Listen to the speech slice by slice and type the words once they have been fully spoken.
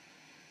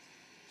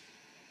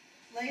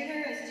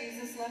Later, as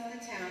Jesus left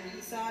the town, he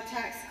saw a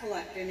tax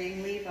collector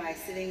named Levi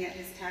sitting at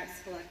his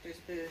tax collector's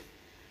booth.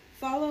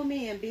 "Follow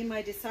me and be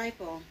my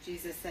disciple,"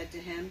 Jesus said to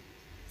him.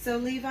 So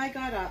Levi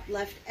got up,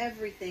 left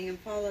everything, and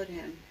followed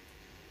him.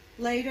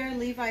 Later,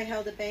 Levi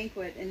held a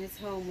banquet in his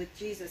home with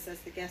Jesus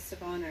as the guest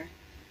of honor.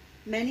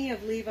 Many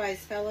of Levi's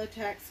fellow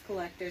tax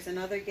collectors and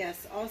other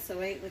guests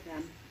also ate with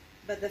them.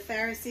 But the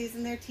Pharisees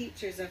and their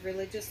teachers of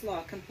religious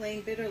law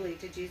complained bitterly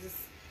to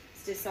Jesus'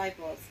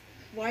 disciples.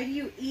 "Why do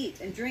you eat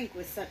and drink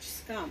with such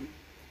scum?"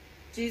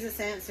 Jesus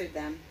answered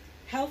them,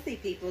 "Healthy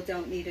people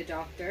don't need a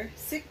doctor,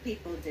 sick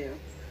people do.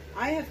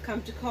 I have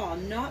come to call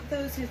not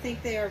those who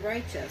think they are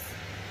righteous,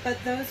 but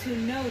those who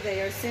know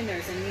they are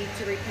sinners and need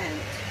to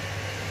repent."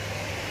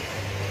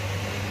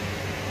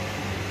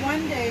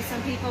 One day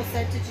some people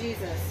said to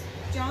Jesus,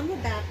 "John the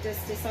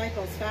Baptist's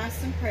disciples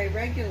fast and pray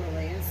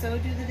regularly, and so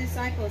do the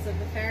disciples of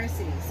the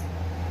Pharisees.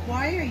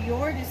 Why are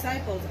your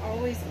disciples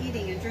always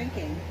eating and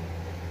drinking?"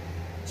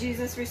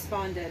 Jesus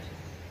responded,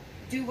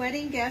 "Do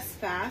wedding guests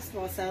fast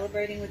while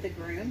celebrating with the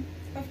groom?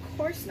 Of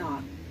course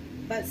not.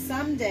 But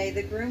someday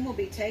the groom will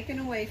be taken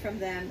away from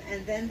them,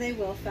 and then they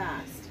will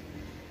fast."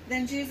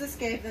 Then Jesus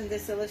gave them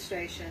this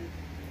illustration.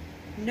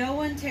 "No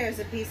one tears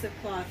a piece of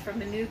cloth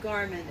from a new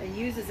garment and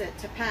uses it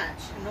to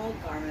patch an old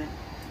garment.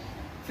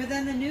 For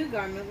then the new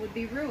garment would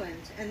be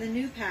ruined, and the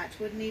new patch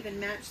wouldn't even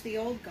match the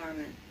old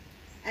garment.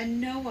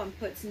 And no one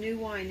puts new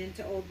wine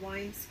into old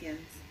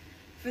wineskins.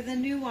 For the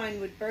new wine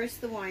would burst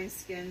the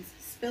wineskins,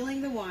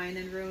 spilling the wine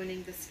and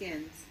ruining the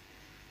skins.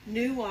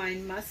 New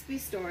wine must be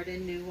stored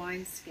in new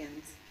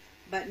wineskins.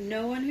 But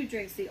no one who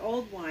drinks the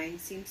old wine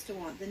seems to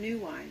want the new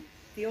wine.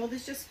 The old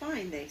is just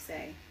fine, they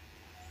say."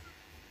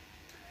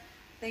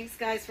 Thanks,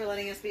 guys, for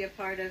letting us be a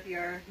part of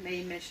your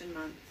May Mission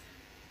Month.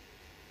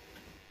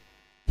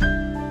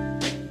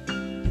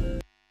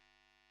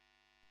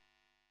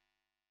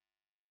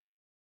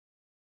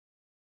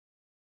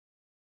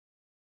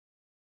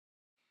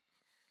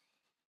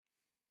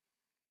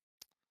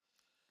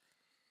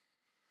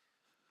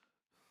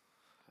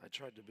 I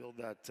tried to build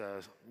that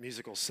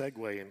musical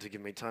segue in to give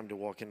me time to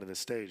walk into the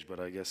stage, but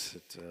I guess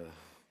it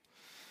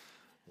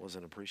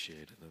wasn't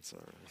appreciated. That's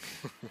all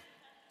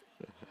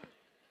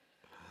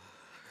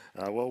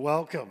right. Well,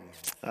 welcome.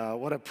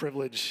 What a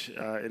privilege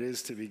it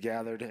is to be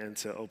gathered and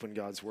to open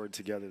God's Word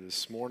together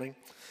this morning.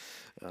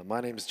 My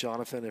name is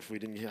Jonathan. If we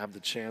didn't have the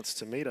chance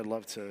to meet, I'd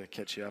love to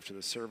catch you after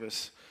the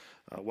service.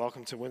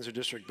 Welcome to Windsor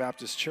District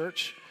Baptist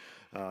Church.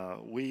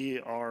 We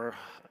are,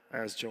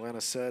 as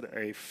Joanna said,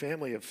 a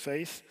family of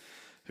faith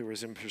who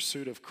is in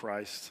pursuit of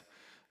Christ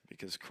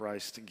because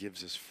Christ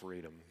gives us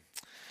freedom.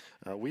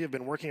 We have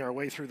been working our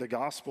way through the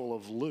Gospel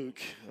of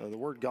Luke. The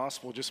word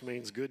gospel just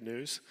means good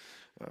news.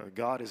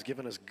 God has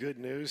given us good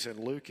news, and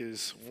Luke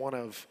is one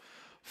of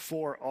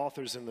 4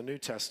 authors in the New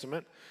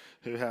Testament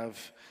who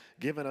have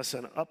given us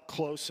an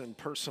up-close and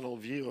personal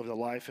view of the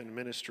life and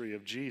ministry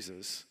of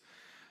Jesus.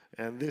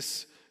 And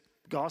this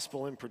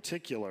gospel in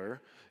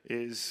particular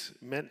is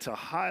meant to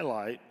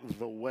highlight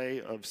the way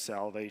of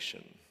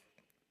salvation.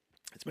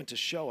 It's meant to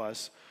show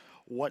us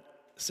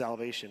what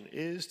salvation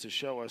is, to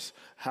show us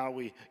how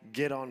we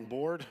get on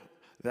board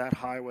that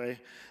highway,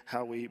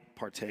 how we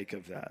partake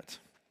of that.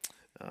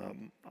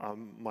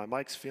 My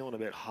mic's feeling a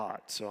bit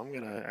hot, so I'm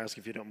going to ask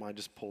if you don't mind,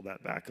 just pull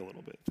that back a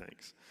little bit.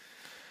 Thanks.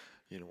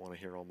 You don't want to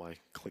hear all my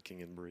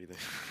clicking and breathing.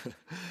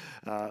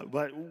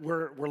 But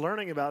we're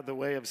learning about the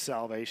way of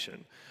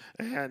salvation.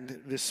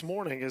 And this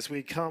morning, as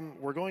we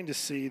come, we're going to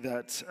see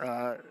that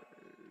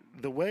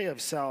the way of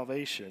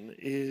salvation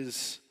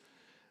is...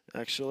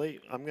 Actually,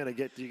 I'm going to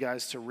get you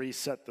guys to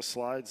reset the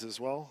slides as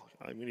well.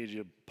 We need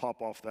you to pop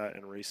off that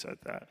and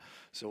reset that.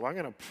 So I'm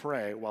going to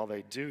pray while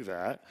they do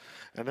that,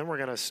 and then we're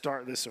going to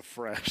start this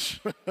afresh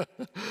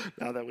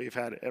now that we've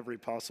had every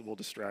possible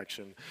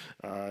distraction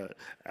out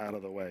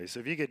of the way. So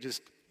if you could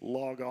just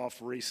log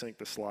off, resync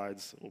the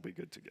slides, we'll be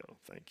good to go.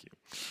 Thank you.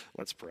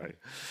 Let's pray.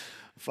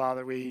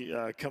 Father, we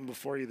come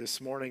before you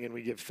this morning, and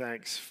we give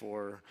thanks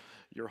for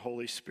your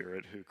Holy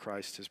Spirit who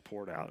Christ has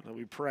poured out. And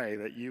we pray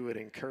that you would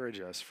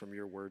encourage us from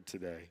your word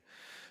today.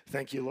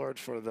 Thank you, Lord,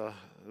 for the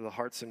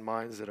hearts and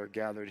minds that are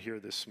gathered here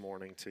this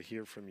morning to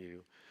hear from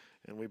you.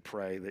 And we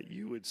pray that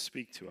you would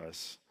speak to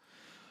us.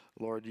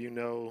 Lord, you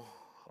know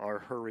our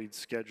hurried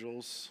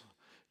schedules.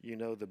 You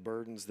know the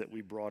burdens that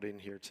we brought in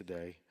here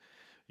today.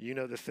 You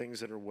know the things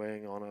that are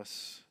weighing on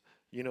us.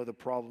 You know the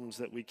problems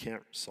that we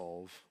can't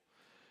solve.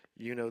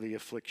 You know the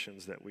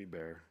afflictions that we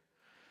bear.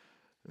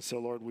 And so,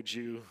 Lord, would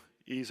you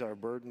ease our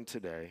burden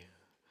today,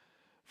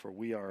 for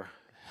we are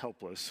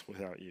helpless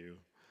without you.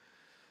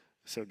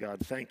 So God,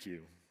 thank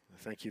you.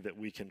 Thank you that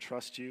we can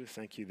trust you.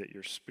 Thank you that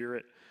your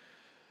Spirit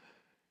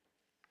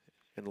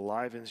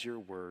enlivens your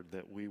word,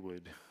 that we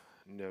would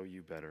know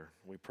you better.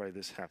 We pray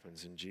this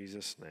happens in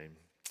Jesus' name.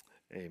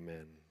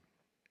 Amen.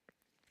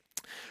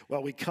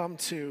 Well, we come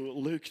to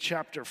Luke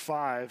chapter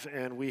 5,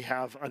 and we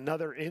have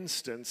another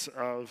instance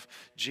of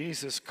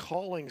Jesus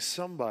calling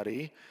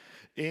somebody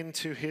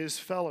into his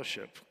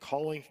fellowship,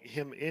 calling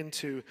him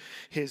into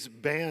his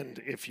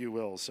band, if you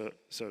will, so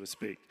to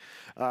speak.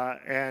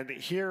 And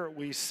here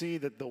we see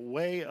that the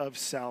way of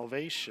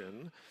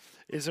salvation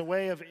is a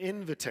way of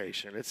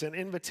invitation. It's an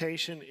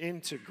invitation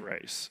into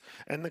grace.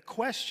 And the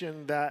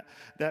question that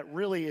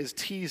really is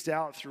teased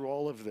out through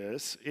all of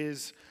this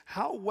is,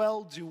 how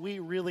well do we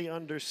really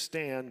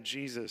understand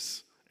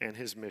Jesus and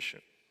his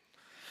mission?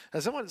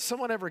 Has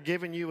someone ever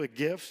given you a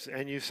gift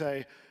and you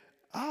say,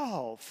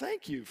 "Oh,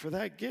 thank you for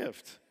that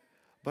gift,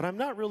 but I'm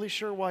not really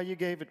sure why you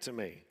gave it to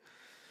me"?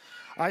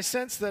 I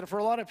sense that for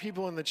a lot of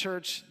people in the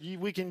church,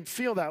 we can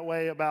feel that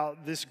way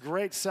about this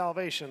great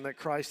salvation that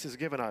Christ has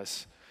given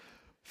us.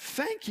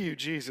 Thank you,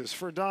 Jesus,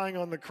 for dying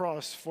on the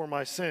cross for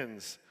my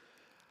sins.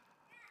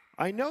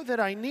 I know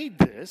that I need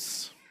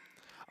this.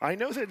 I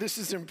know that this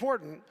is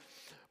important,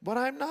 but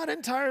I'm not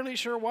entirely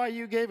sure why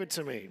you gave it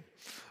to me.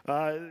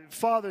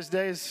 Father's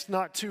Day is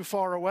not too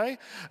far away,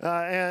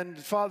 and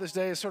Father's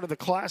Day is sort of the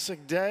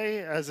classic day.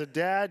 As a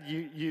dad,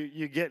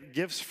 you get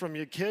gifts from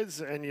your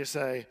kids, and you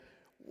say,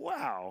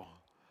 "Wow,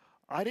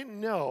 I didn't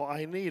know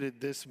I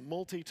needed this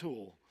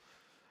multi-tool."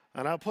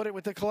 And I'll put it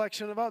with the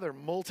collection of other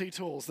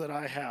multi-tools that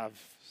I have,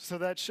 so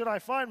that should I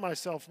find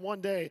myself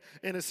one day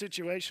in a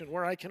situation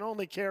where I can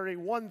only carry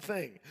one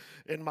thing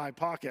in my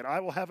pocket, I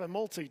will have a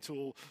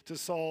multi-tool to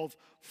solve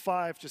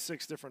 5 to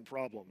 6 different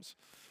problems.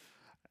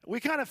 We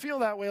kind of feel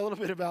that way a little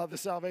bit about the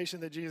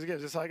salvation that Jesus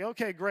gives. It's like,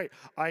 okay, great.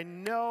 I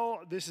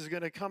know this is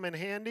going to come in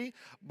handy,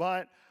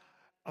 but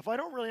if I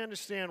don't really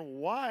understand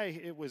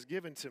why it was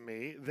given to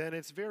me, then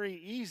it's very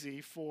easy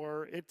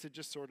for it to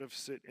just sort of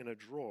sit in a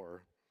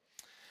drawer.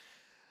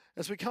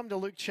 As we come to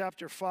Luke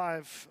chapter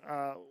 5,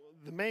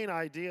 the main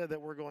idea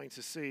that we're going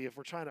to see, if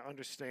we're trying to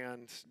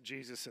understand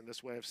Jesus in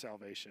this way of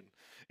salvation,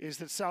 is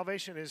that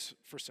salvation is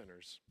for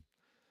sinners.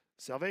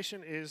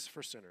 Salvation is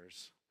for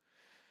sinners.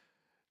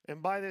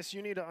 And by this,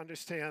 you need to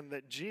understand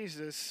that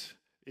Jesus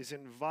is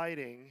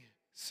inviting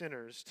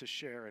sinners to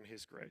share in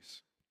his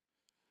grace.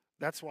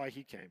 That's why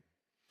he came,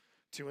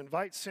 to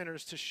invite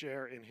sinners to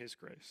share in his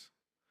grace,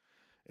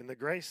 in the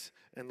grace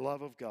and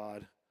love of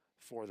God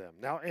for them.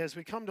 Now, as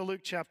we come to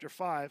Luke chapter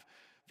 5,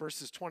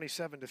 verses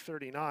 27 to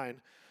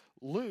 39,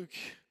 Luke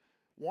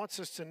wants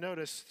us to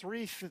notice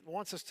three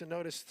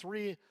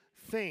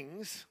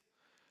things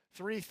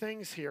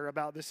here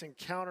about this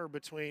encounter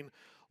between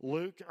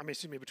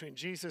between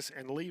Jesus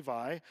and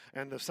Levi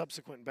and the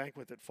subsequent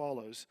banquet that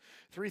follows.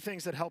 3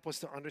 things that help us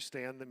to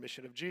understand the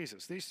mission of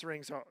Jesus. These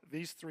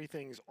 3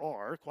 things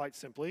are, quite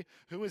simply,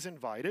 who is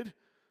invited?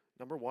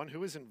 Number 1,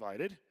 who is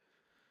invited?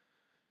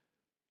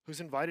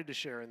 Who's invited to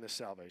share in this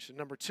salvation?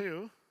 Number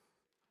 2,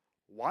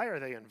 why are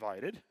they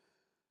invited?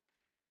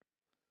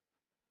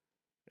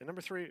 And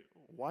number 3,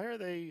 why are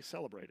they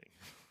celebrating?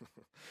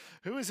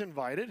 Who is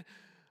invited?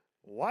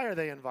 Why are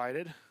they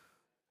invited?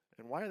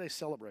 And why are they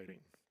celebrating?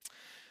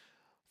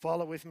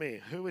 Follow with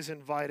me. Who is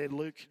invited?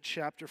 Luke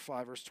chapter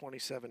 5, verse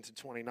 27 to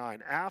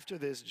 29. After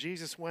this,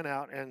 Jesus went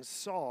out and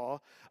saw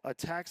a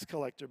tax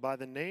collector by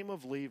the name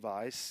of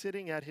Levi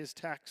sitting at his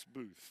tax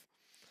booth.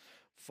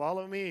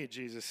 "Follow me,"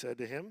 Jesus said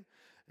to him.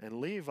 And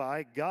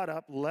Levi got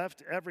up,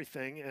 left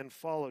everything, and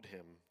followed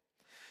him.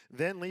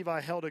 Then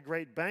Levi held a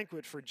great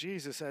banquet for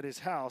Jesus at his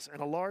house,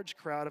 and a large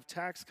crowd of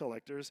tax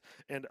collectors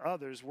and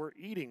others were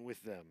eating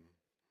with them.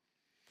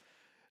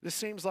 This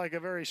seems like a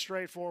very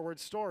straightforward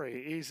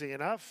story. Easy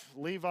enough.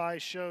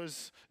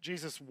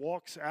 Jesus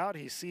walks out.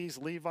 He sees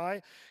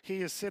Levi.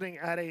 He is sitting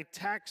at a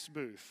tax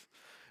booth.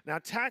 Now,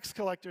 tax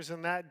collectors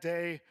in that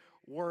day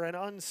were an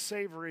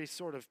unsavory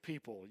sort of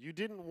people. You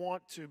didn't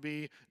want to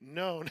be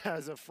known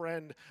as a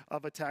friend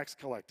of a tax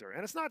collector.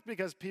 And it's not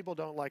because people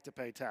don't like to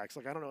pay tax.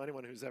 Like, I don't know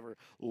anyone who's ever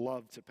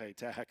loved to pay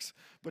tax.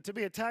 But to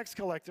be a tax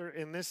collector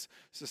in this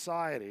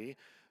society,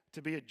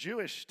 to be a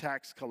Jewish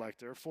tax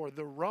collector for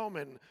the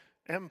Roman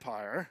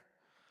Empire,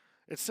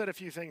 it said a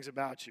few things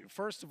about you.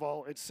 First of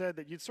all, it said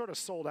that you'd sort of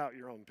sold out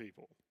your own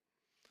people.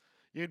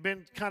 You'd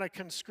been kind of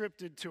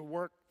conscripted to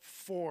work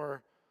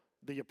for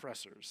the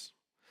oppressors.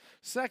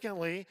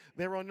 Secondly,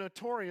 they were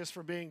notorious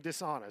for being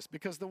dishonest,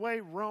 because the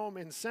way Rome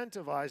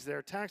incentivized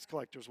their tax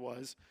collectors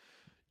was,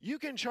 you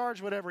can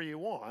charge whatever you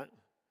want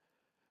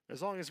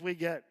as long as we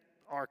get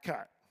our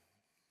cut.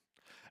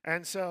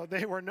 And so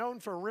they were known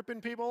for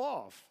ripping people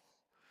off.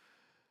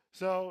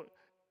 So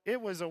it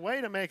was a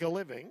way to make a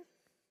living.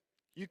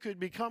 You could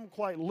become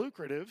quite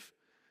lucrative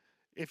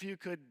if you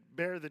could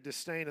bear the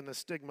disdain and the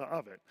stigma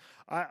of it.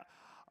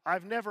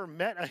 I've never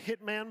met a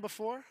hitman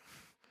before.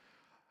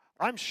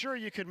 I'm sure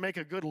you could make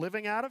a good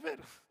living out of it.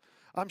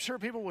 I'm sure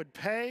people would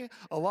pay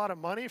a lot of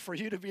money for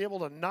you to be able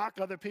to knock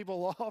other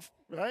people off,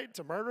 right,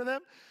 to murder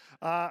them.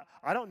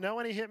 I don't know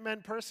any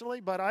hitmen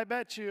personally, but I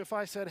bet you if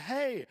I said,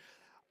 "Hey,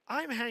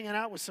 I'm hanging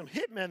out with some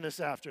hitmen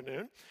this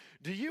afternoon.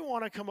 Do you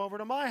want to come over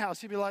to my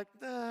house?" You'd be like,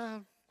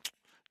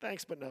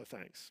 "Thanks, but no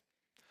thanks."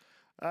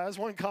 As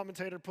one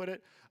commentator put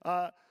it,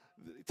 the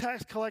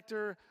tax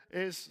collector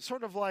is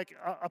sort of like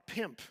a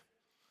pimp,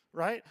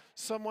 right?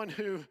 Someone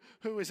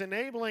who is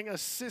enabling a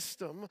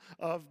system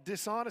of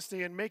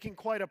dishonesty and making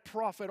quite a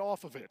profit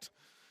off of it.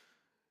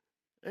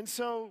 And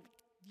so,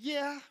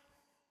 yeah,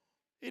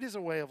 it is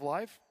a way of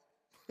life.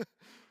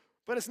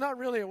 But it's not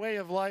really a way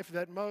of life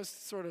that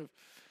most sort of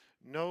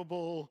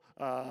noble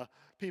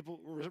people,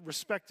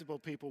 respectable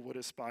people would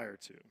aspire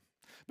to.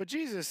 But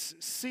Jesus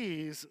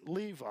sees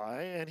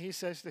Levi and he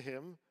says to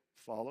him,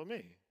 "Follow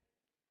me."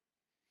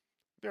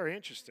 Very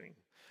interesting.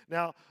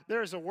 Now,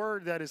 there is a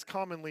word that is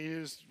commonly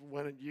used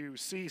when you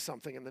see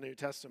something in the New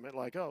Testament,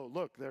 like, "Oh,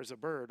 look, there's a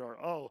bird," or,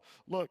 "Oh,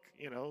 look,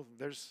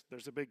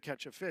 there's a big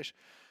catch of fish."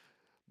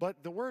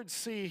 But the word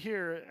 "see"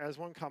 here, as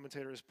one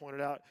commentator has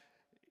pointed out,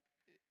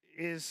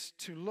 is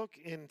to look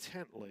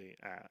intently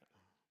at.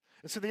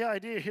 And so the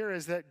idea here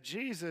is that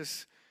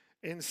Jesus,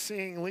 in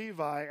seeing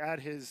Levi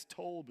at his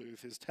toll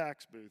booth, his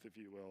tax booth, if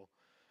you will,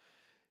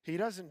 he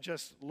doesn't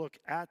just look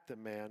at the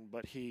man,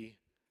 but he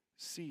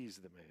sees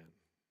the man,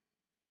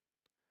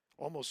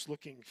 almost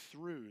looking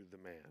through the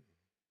man.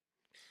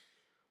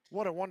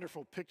 What a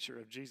wonderful picture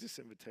of Jesus'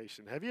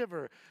 invitation. Have you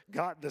ever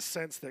got the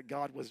sense that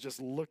God was just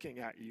looking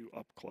at you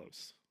up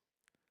close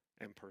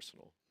and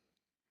personal?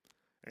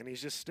 And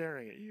he's just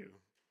staring at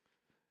you.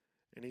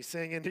 And he's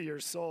saying into your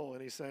soul,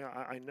 and he's saying,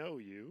 I know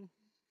you.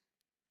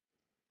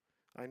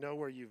 I know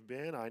where you've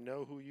been. I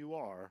know who you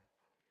are.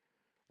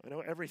 I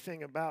know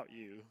everything about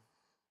you.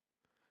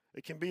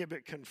 It can be a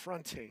bit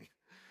confronting,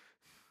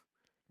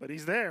 but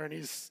he's there and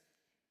he's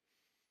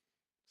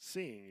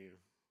seeing you.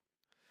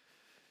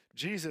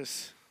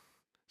 Jesus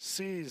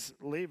sees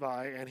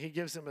Levi and he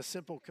gives him a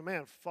simple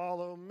command: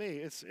 follow me.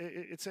 It's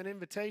an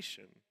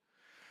invitation.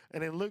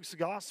 And in Luke's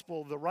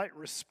gospel, the right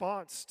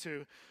response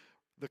to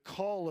the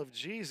call of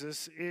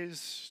Jesus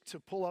is to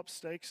pull up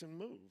stakes and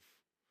move,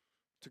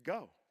 to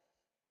go,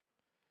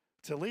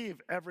 to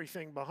leave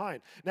everything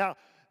behind. Now,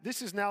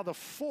 this is now the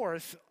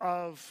fourth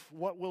of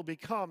what will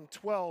become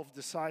 12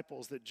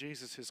 disciples that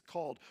Jesus has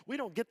called. We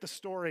don't get the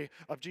story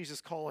of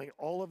Jesus calling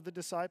all of the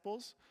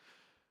disciples.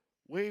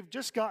 We've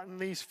just gotten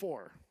these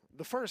four.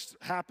 The first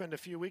happened a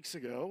few weeks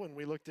ago when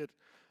we looked at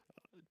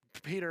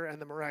Peter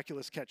and the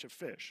miraculous catch of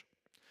fish.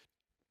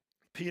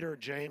 Peter,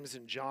 James,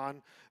 and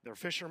John, they're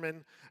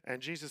fishermen,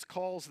 and Jesus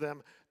calls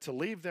them to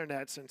leave their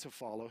nets and to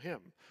follow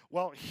him.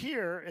 Well,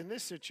 here in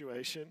this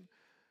situation,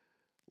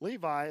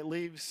 Levi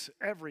leaves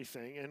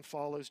everything and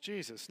follows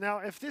Jesus. Now,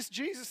 if this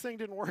Jesus thing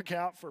didn't work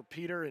out for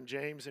Peter and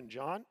James and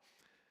John,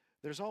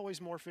 there's always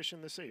more fish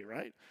in the sea,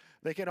 right?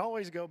 They can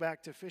always go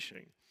back to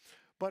fishing.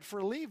 But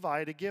for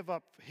Levi to give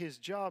up his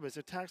job as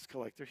a tax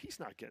collector, he's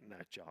not getting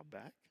that job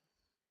back.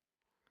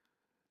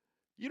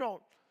 You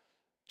don't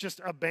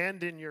just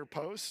abandon your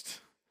post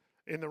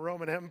in the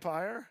Roman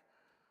Empire,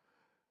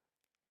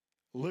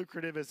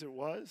 lucrative as it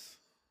was,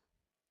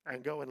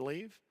 and go and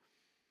leave.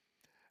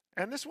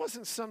 And this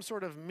wasn't some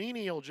sort of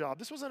menial job.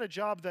 This wasn't a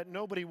job that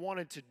nobody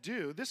wanted to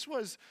do. This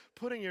was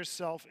putting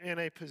yourself in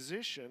a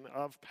position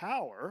of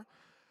power.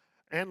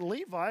 And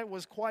Levi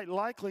was quite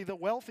likely the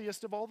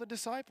wealthiest of all the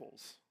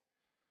disciples.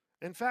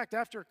 In fact,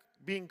 after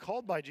being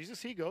called by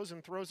Jesus, he goes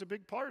and throws a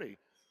big party.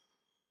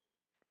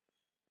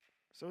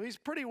 So he's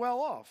pretty well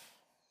off.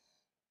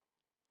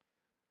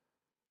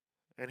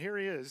 And here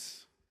he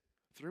is,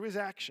 through his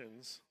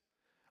actions,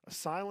 a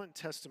silent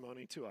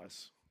testimony to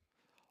us,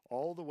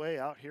 all the way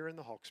out here in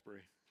the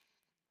Hawkesbury,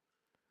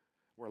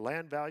 where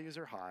land values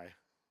are high,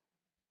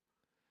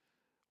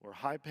 where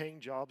high-paying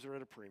jobs are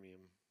at a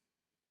premium,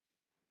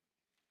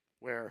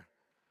 where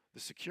the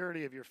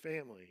security of your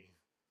family,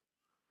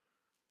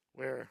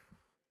 where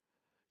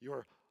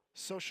your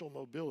social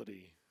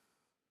mobility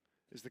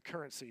is the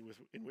currency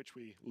in which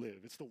we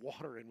live. It's the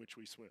water in which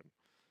we swim.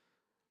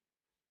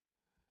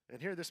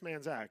 And here this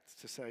man's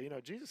act to say,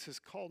 Jesus has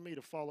called me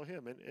to follow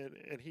him,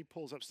 and he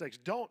pulls up stakes.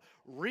 Don't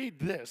read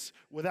this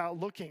without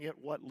looking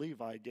at what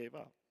Levi gave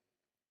up.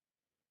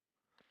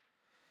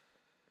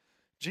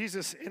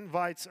 Jesus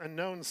invites a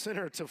known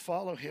sinner to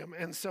follow him,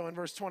 and so in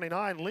verse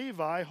 29,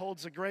 Levi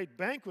holds a great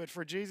banquet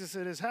for Jesus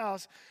at his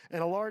house,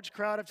 and a large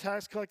crowd of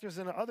tax collectors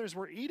and others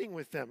were eating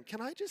with them.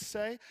 Can I just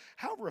say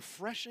how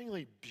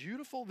refreshingly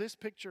beautiful this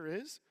picture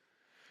is?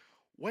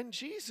 When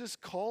Jesus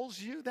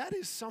calls you, that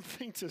is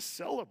something to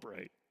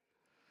celebrate.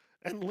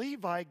 And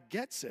Levi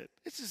gets it.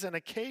 This is an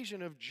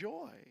occasion of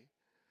joy.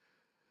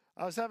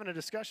 I was having a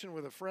discussion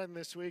with a friend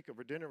this week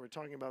over dinner. We're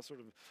talking about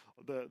sort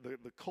of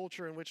the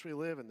culture in which we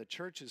live and the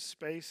church's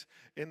space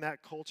in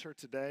that culture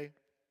today.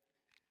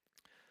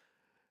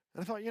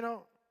 And I thought,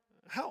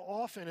 how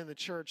often in the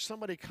church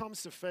somebody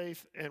comes to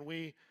faith and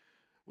we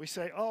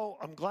say, "Oh,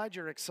 I'm glad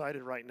you're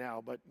excited right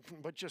now, but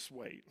just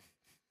wait.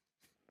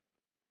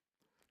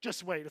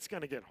 Just wait, it's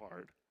going to get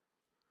hard."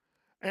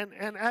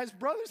 And as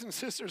brothers and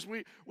sisters,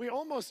 we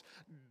almost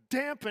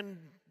dampen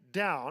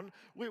down,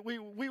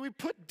 we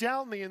put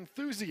down the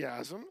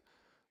enthusiasm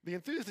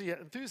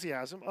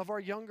of our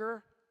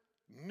younger,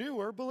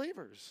 newer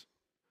believers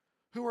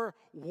who are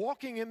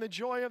walking in the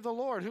joy of the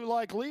Lord, who,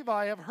 like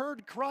Levi, have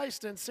heard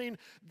Christ and seen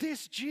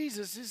this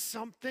Jesus is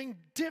something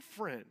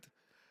different.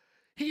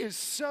 He is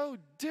so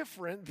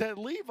different that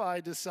Levi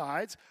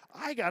decides,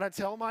 I got to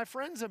tell my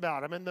friends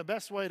about him, and the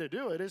best way to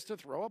do it is to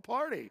throw a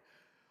party.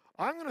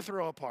 I'm going to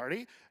throw a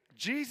party.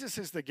 Jesus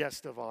is the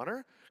guest of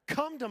honor.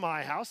 come to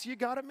my house. You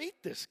got to meet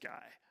this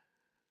guy.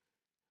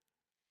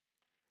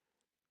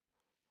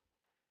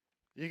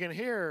 You can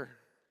hear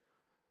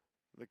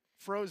the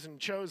frozen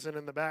chosen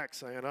in the back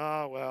saying,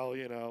 oh, well,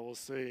 we'll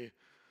see.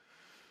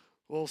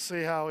 We'll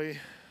see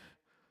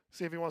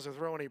see if he wants to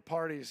throw any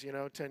parties,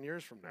 10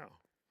 years from now.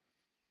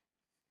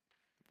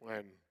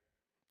 When,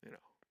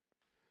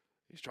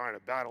 he's trying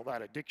to battle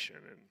that addiction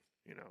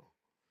and,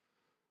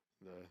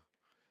 the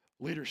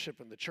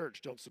leadership in the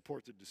church don't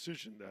support the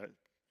decision that,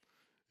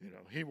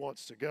 he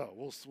wants to go.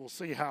 We'll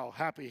see how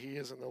happy he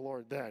is in the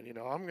Lord then.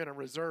 I'm going to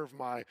reserve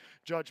my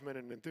judgment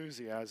and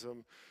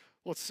enthusiasm.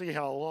 Let's see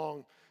how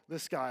long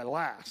this guy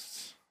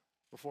lasts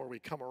before we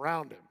come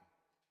around him.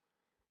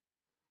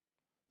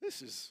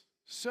 This is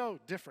so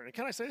different. And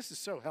can I say this is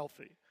so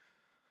healthy?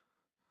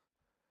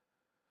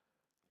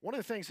 One of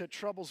the things that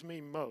troubles me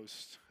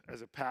most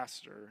as a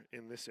pastor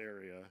in this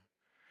area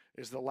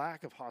is the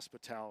lack of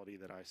hospitality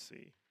that I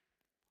see.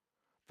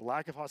 The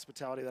lack of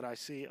hospitality that I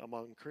see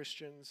among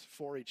Christians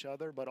for each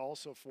other, but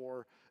also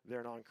for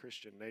their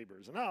non-Christian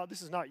neighbors. And no,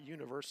 this is not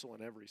universal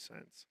in every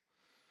sense.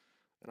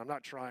 And I'm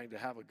not trying to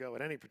have a go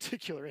at any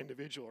particular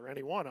individual or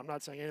anyone. I'm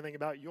not saying anything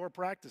about your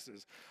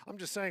practices. I'm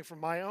just saying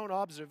from my own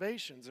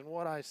observations and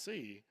what I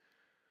see,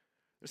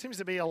 there seems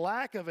to be a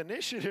lack of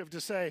initiative to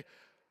say,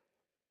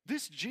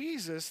 this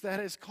Jesus that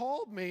has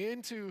called me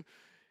into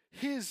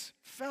his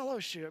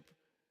fellowship,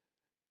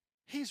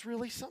 he's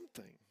really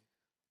something.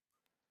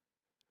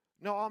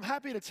 No, I'm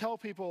happy to tell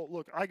people,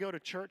 look, I go to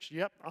church.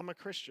 Yep, I'm a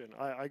Christian.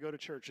 I go to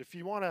church. If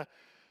you want to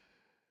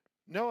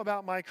know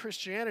about my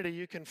Christianity,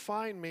 you can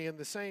find me in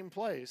the same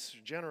place,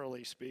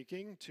 generally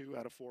speaking, 2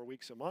 out of 4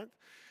 weeks a month,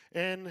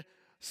 and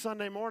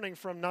Sunday morning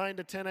from 9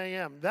 to 10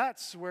 a.m.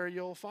 That's where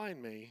you'll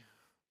find me.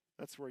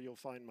 That's where you'll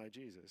find my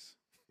Jesus.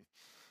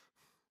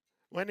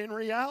 When in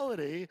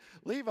reality,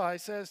 Levi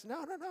says,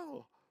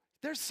 no.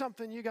 There's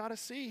something you got to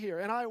see here.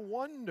 And I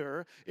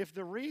wonder if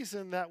the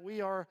reason that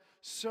we are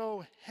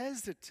so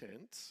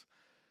hesitant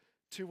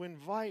to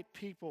invite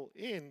people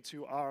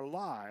into our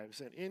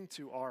lives and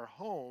into our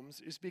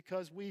homes is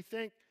because we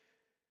think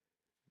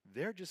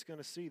they're just going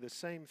to see the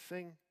same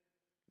thing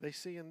they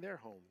see in their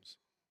homes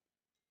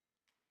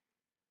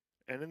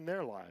and in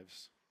their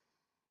lives.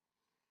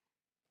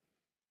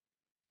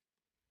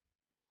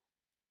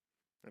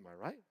 Am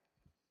I right?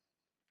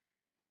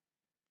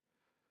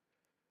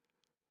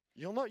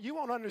 You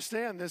won't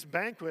understand this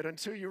banquet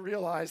until you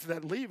realize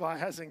that Levi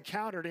has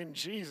encountered in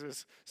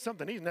Jesus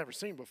something he's never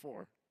seen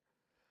before.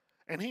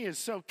 And he is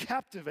so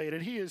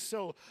captivated, he is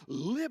so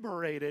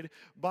liberated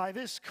by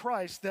this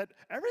Christ that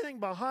everything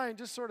behind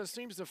just sort of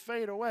seems to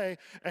fade away,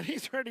 and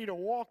he's ready to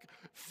walk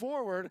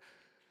forward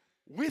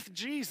with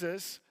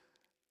Jesus,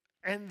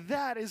 and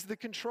that is the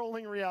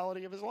controlling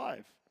reality of his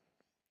life.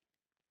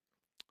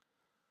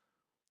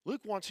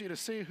 Luke wants you to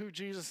see who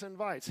Jesus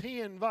invites.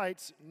 He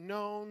invites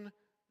known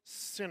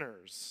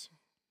sinners.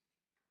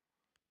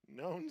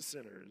 Known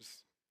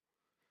sinners.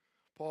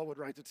 Paul would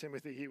write to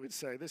Timothy, he would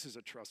say, this is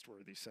a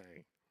trustworthy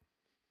saying.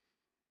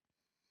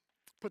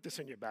 Put this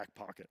in your back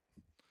pocket.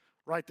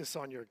 Write this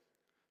on your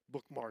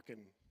bookmark and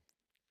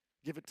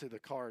give it to the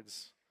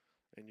cards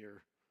and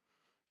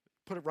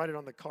write it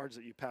on the cards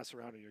that you pass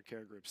around in your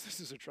care groups. This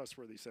is a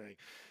trustworthy saying.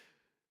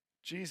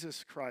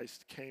 Jesus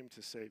Christ came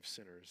to save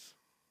sinners,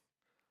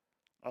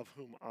 of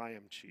whom I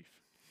am chief.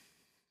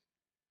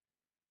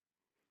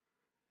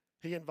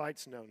 He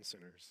invites known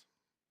sinners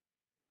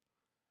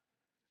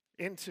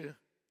into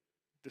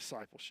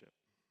discipleship.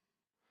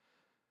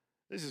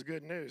 This is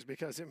good news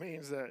because it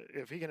means that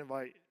if he can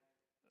invite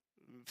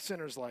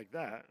sinners like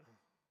that,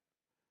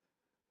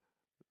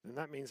 then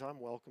that means I'm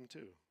welcome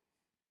too,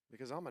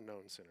 because I'm a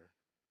known sinner.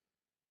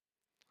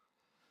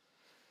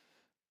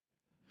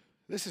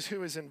 This is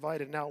who is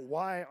invited. Now,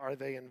 why are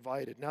they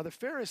invited? Now, the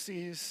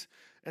Pharisees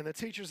and the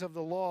teachers of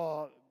the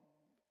law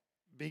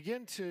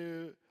begin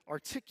to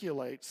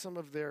articulate some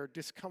of their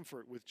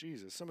discomfort with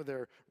Jesus, some of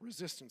their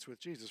resistance with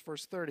Jesus.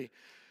 Verse 30,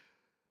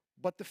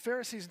 but the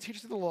Pharisees and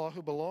teachers of the law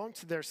who belonged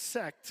to their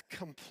sect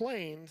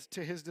complained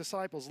to his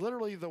disciples.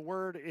 Literally, the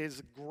word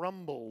is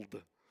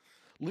grumbled.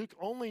 Luke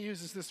only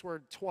uses this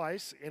word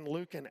twice in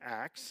Luke and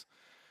Acts.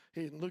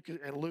 Luke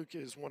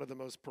is one of the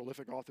most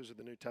prolific authors of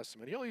the New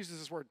Testament. He only uses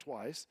this word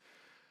twice.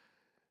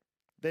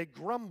 They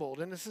grumbled,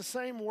 and it's the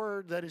same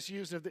word that is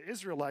used of the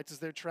Israelites as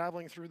they're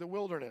traveling through the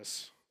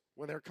wilderness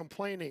when they're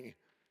complaining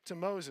to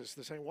Moses.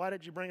 They're saying, why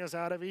did you bring us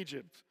out of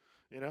Egypt?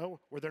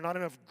 Were there not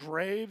enough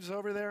graves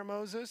over there,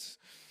 Moses?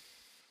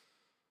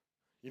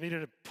 You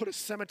needed to put a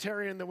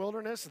cemetery in the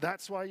wilderness?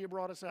 That's why you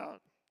brought us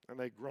out? And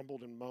they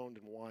grumbled and moaned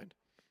and whined.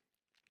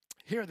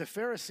 Here, the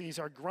Pharisees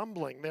are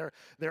grumbling.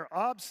 They're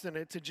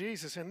obstinate to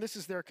Jesus, and this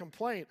is their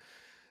complaint.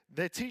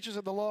 The teachers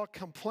of the law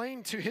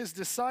complain to his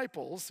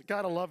disciples.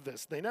 Gotta love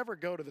this. They never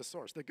go to the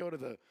source. They go to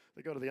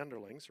the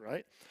underlings,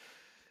 right?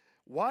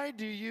 Why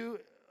do you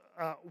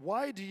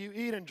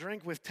eat and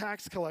drink with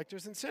tax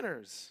collectors and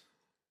sinners?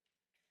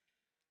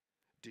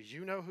 Do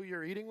you know who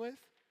you're eating with?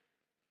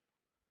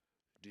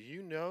 Do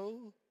you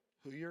know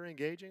who you're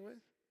engaging with?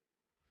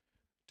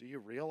 Do you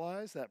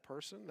realize that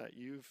person that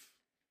you've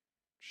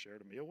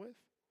shared a meal with?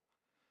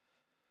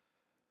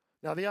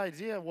 Now, the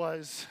idea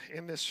was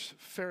in this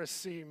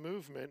Pharisee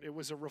movement, it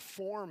was a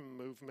reform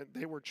movement.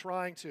 They were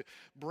trying to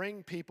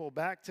bring people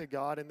back to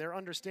God, and their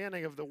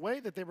understanding of the way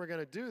that they were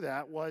going to do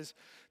that was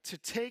to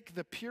take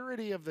the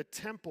purity of the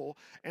temple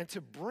and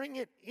to bring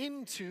it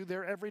into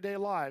their everyday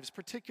lives,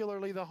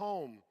 particularly the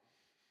home.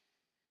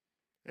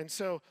 And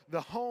so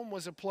the home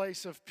was a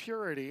place of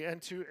purity,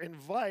 and to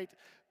invite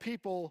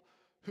people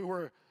who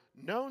were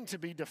known to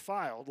be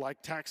defiled,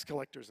 like tax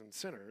collectors and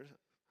sinners,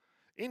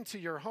 into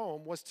your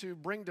home was to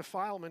bring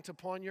defilement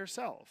upon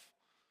yourself.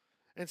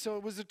 And so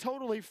it was a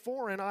totally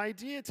foreign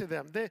idea to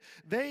them.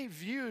 They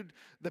viewed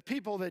the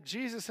people that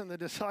Jesus and the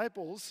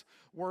disciples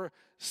were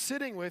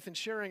sitting with and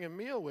sharing a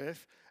meal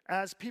with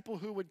as people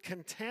who would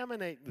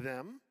contaminate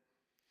them,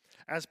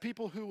 as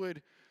people who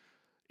would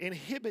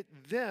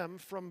inhibit them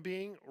from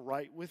being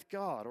right with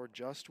God or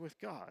just with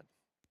God.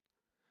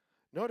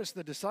 Notice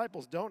the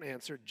disciples don't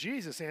answer.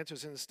 Jesus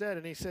answers instead,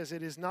 and he says,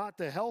 "It is not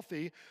the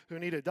healthy who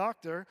need a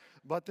doctor,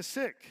 but the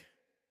sick.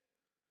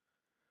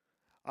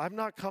 I've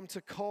not come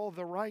to call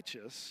the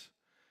righteous,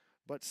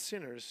 but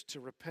sinners to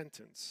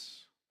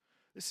repentance."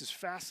 This is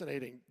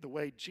fascinating, the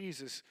way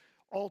Jesus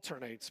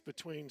alternates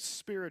between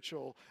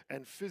spiritual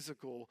and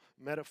physical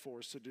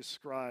metaphors to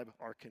describe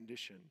our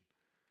condition.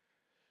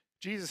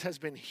 Jesus has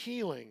been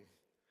healing.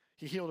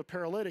 He healed a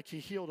paralytic. He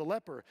healed a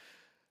leper.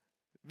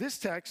 This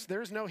text,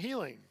 there's no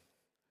healing.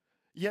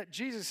 Yet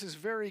Jesus is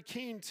very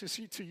keen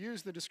to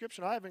use the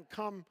description, "I haven't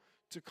come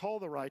to call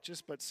the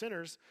righteous, but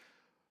sinners,"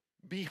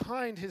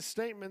 behind his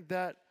statement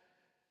that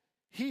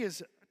he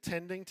is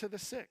tending to the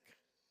sick.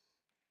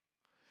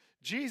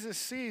 Jesus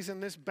sees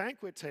in this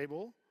banquet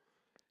table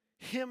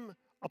him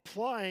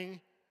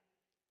applying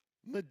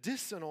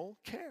medicinal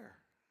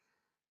care.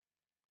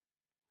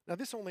 Now,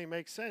 this only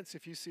makes sense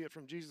if you see it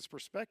from Jesus'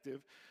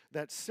 perspective,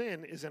 that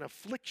sin is an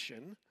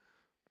affliction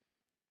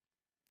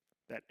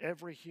that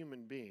every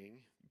human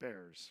being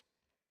bears.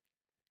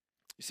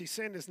 You see,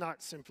 sin is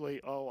not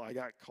simply, "Oh, I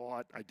got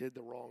caught, I did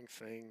the wrong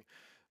thing."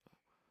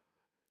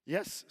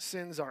 Yes,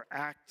 sins are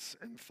acts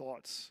and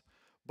thoughts,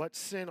 but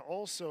sin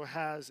also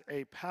has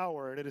a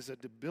power, and it is a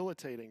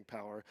debilitating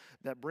power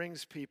that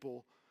brings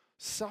people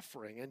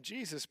suffering. And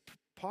Jesus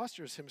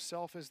postures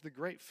himself as the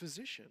great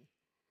physician,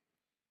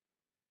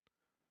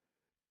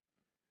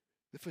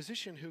 the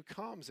physician who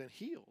comes and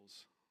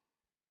heals.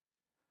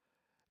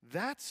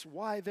 That's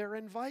why they're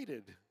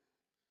invited.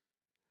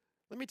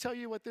 Let me tell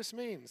you what this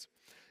means.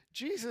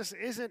 Jesus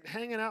isn't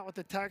hanging out with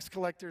the tax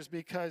collectors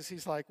because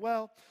he's like,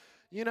 "Well,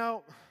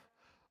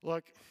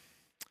 look,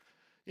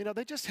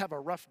 they just have a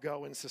rough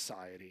go in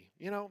society.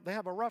 They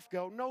have a rough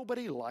go.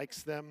 Nobody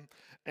likes them,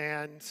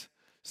 and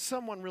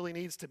someone really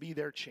needs to be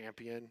their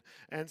champion.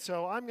 And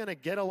so I'm going to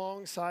get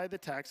alongside the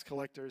tax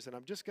collectors, and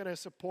I'm just going to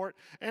support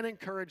and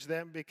encourage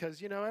them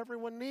because,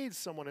 everyone needs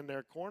someone in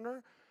their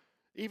corner,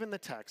 even the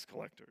tax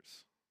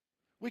collectors."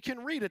 We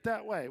can read it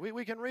that way.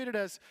 We can read it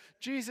as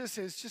Jesus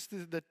is just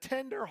the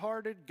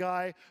tender-hearted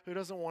guy who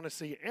doesn't want to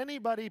see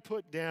anybody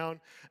put down,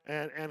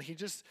 and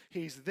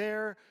he's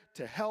there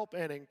to help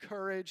and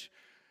encourage,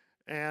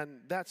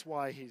 and that's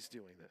why he's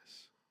doing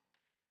this.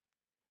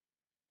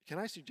 Can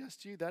I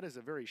suggest to you that is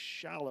a very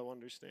shallow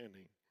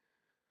understanding?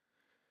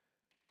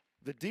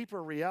 The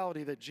deeper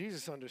reality that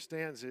Jesus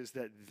understands is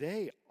that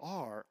they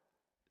are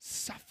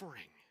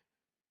suffering.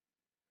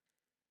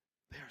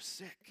 They are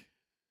sick.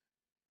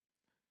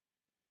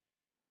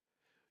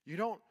 You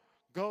don't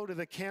go to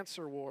the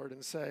cancer ward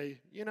and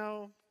say,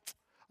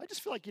 "I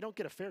just feel like you don't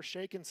get a fair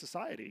shake in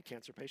society,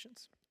 cancer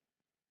patients.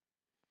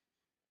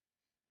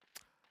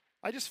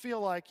 I just feel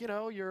like, you're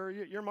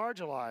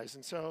marginalized.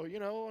 And so, I'm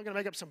going to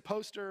make up some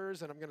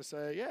posters and I'm going to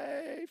say,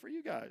 'Yay for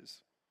you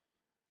guys.'"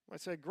 I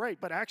say, "Great,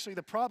 but actually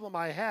the problem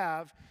I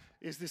have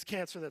is this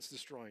cancer that's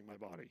destroying my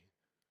body."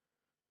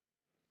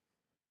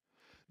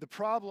 The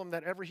problem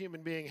that every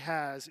human being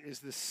has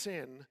is the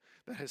sin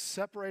that has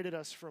separated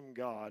us from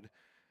God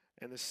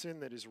and the sin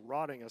that is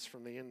rotting us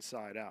from the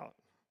inside out.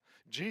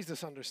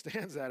 Jesus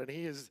understands that, and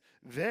he is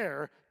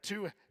there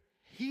to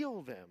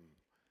heal them,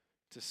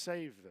 to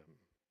save them.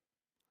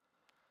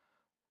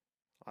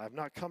 "I have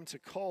not come to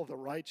call the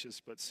righteous,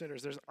 but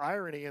sinners." There's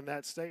irony in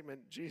that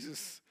statement.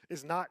 Jesus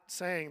is not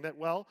saying that,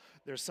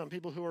 there's some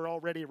people who are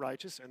already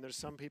righteous, and there's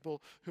some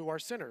people who are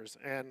sinners.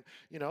 And,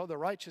 the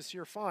righteous,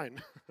 you're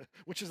fine,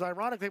 which is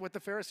ironically what the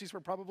Pharisees were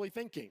probably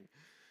thinking.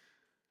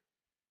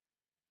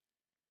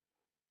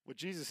 What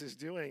Jesus is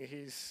doing,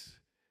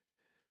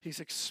 he's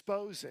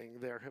exposing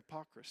their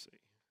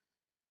hypocrisy.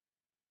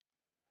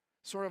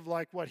 Sort of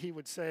like what he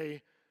would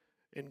say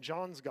in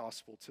John's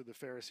gospel to the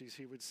Pharisees.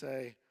 He would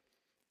say,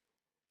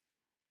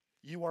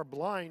 "You are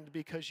blind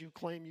because you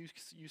claim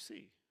you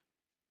see."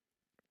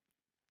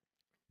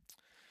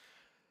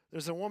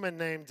 There's a woman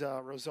named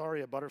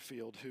Rosaria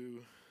Butterfield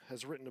who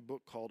has written a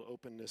book called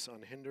Openness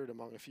Unhindered,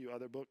 among a few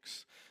other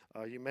books.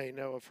 You may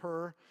know of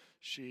her.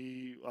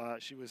 She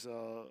was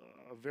a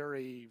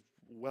very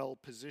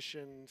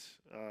well-positioned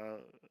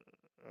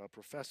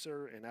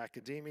professor in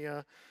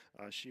academia.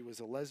 She was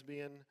a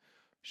lesbian.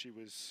 She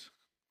was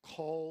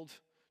called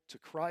to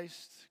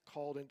Christ,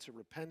 called into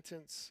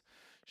repentance.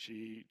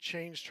 She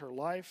changed her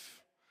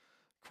life.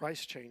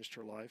 Christ changed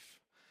her life.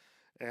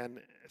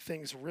 And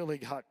things really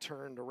got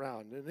turned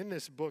around. And in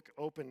this book,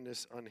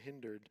 Openness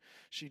Unhindered,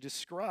 she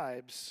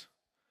describes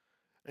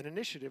an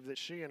initiative that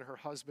she and her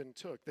husband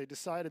took. They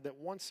decided that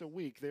once a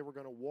week they were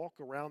going to walk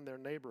around their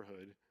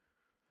neighborhood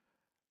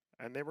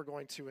and they were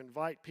going to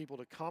invite people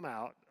to come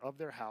out of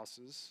their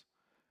houses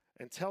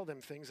and tell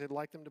them things they'd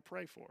like them to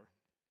pray for.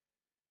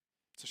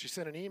 So she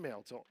sent an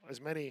email to as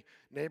many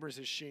neighbors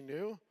as she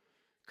knew,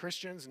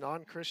 Christians,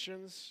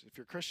 non-Christians. If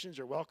you're Christians,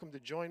 you're welcome to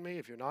join me.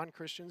 If you're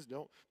non-Christians,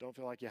 don't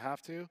feel like you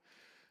have to.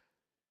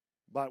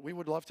 But we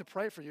would love to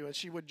pray for you. And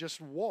she would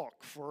just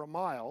walk for a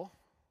mile,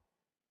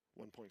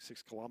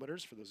 1.6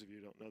 kilometers for those of you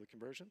who don't know the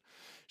conversion.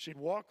 She'd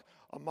walk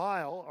a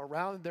mile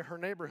around her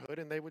neighborhood,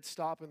 and they would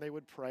stop and they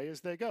would pray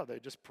as they go.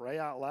 They'd just pray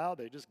out loud.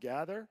 They'd just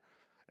gather.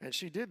 And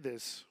she did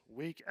this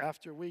week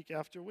after week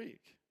after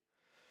week.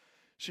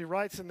 She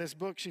writes in this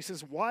book, she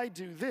says, why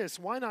do this?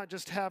 Why not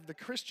just have the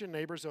Christian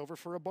neighbors over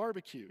for a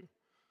barbecue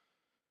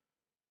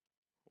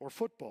or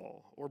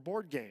football or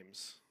board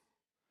games?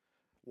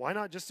 Why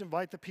not just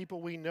invite the people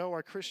we know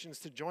are Christians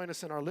to join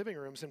us in our living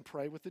rooms and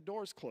pray with the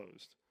doors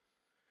closed?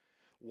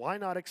 Why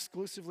not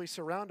exclusively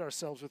surround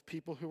ourselves with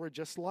people who are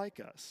just like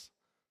us?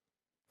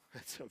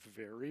 That's a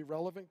very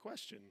relevant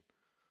question.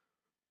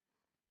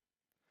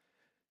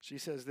 She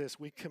says this,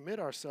 we commit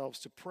ourselves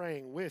to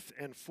praying with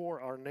and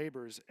for our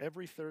neighbors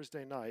every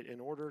Thursday night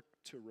in order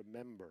to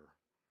remember.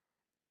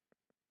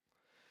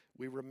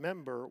 We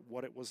remember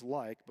what it was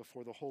like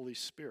before the Holy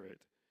Spirit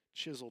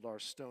chiseled our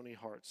stony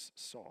hearts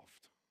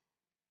soft.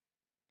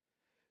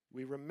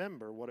 We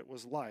remember what it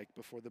was like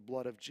before the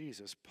blood of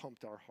Jesus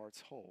pumped our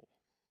hearts whole.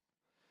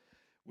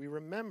 We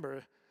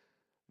remember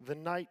the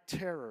night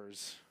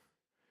terrors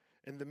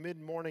and the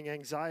mid-morning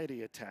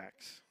anxiety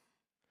attacks,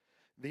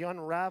 the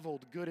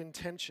unraveled good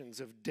intentions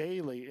of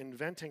daily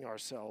inventing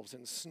ourselves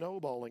and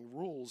snowballing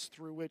rules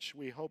through which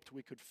we hoped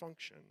we could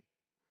function.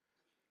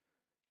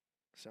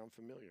 Sound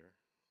familiar?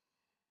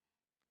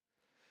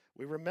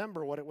 We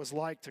remember what it was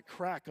like to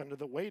crack under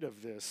the weight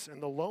of this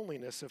and the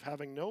loneliness of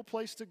having no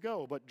place to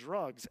go but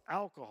drugs,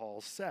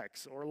 alcohol,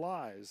 sex, or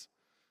lies.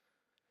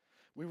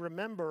 We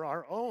remember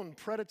our own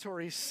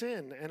predatory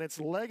sin and its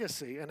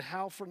legacy and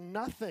how for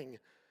nothing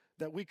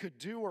that we could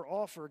do or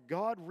offer,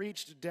 God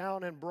reached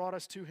down and brought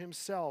us to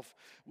himself.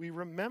 We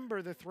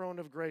remember the throne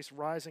of grace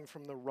rising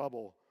from the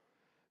rubble.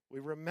 We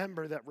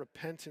remember that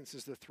repentance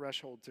is the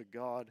threshold to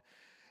God,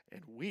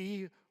 and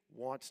we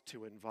want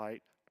to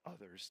invite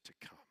others to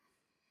come.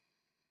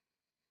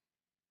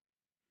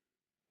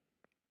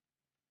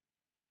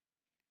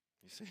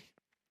 You see?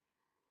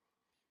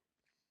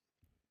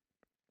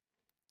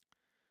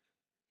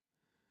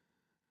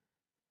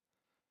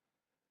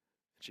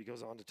 She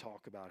goes on to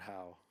talk about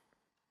how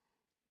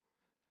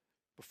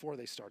before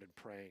they started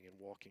praying and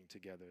walking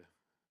together,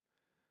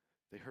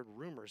 they heard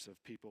rumors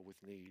of people with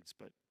needs,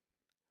 but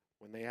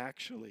when they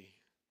actually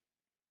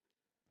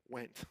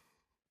went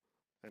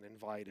and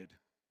invited,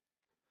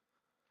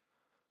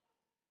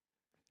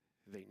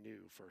 they knew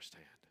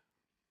firsthand.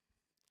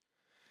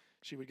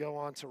 She would go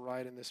on to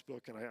write in this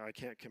book, and I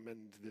can't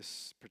commend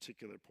this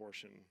particular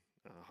portion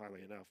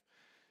highly enough.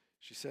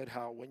 She said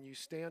how when you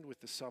stand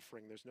with the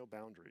suffering, there's no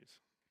boundaries.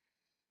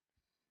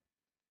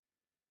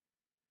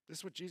 This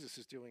is what Jesus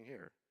is doing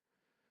here.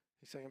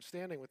 He's saying, I'm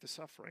standing with the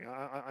suffering.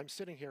 I'm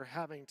sitting here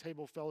having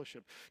table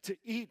fellowship. To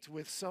eat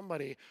with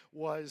somebody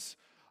was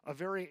a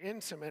very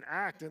intimate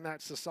act in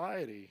that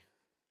society.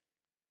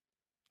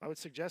 I would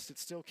suggest it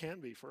still can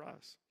be for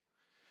us.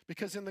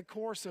 Because in the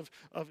course of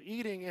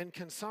eating and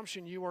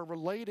consumption, you are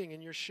relating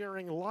and you're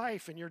sharing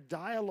life and you're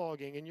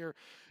dialoguing and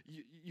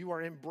you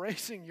are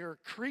embracing your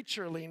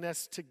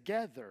creatureliness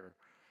together.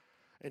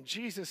 And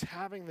Jesus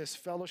having this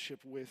fellowship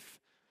with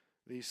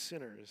these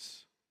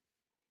sinners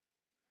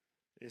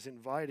is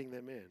inviting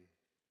them in.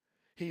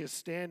 He is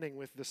standing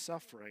with the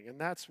suffering, and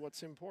that's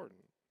what's important.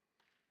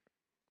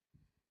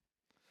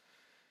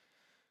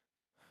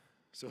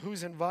 So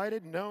who's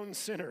invited? Known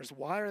sinners.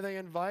 Why are they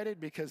invited?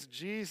 Because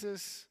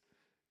Jesus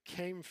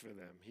came for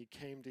them. He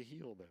came to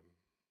heal them.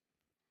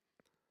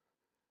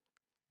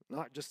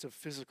 Not just of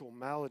physical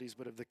maladies,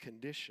 but of the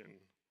condition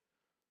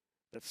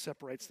that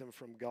separates them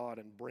from God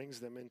and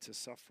brings them into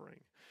suffering.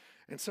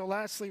 And so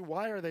lastly,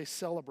 why are they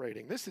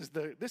celebrating? This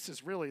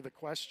is really the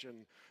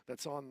question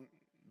that's on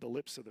the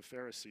lips of the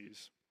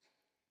Pharisees.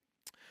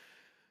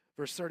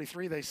 Verse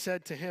 33, they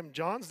said to him,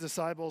 John's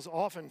disciples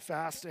often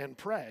fast and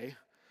pray,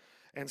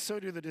 and so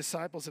do the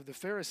disciples of the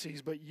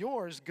Pharisees, but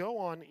yours go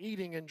on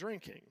eating and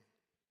drinking.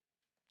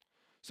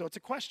 So it's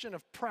a question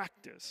of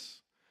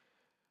practice.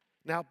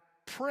 Now,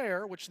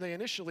 prayer, which they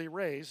initially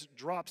raised,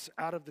 drops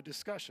out of the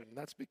discussion.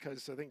 That's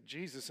because I think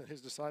Jesus and his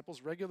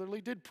disciples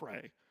regularly did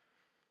pray.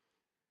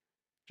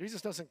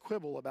 Jesus doesn't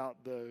quibble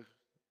about the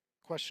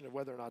question of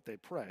whether or not they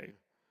pray,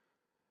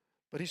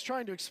 but he's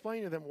trying to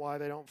explain to them why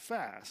they don't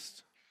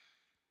fast.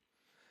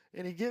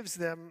 And he gives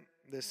them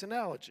this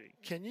analogy.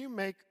 Can you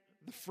make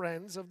the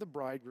friends of the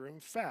bridegroom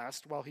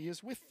fast while he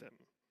is with them?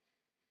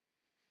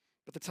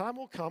 But the time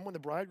will come when the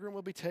bridegroom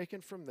will be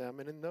taken from them,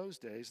 and in those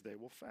days they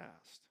will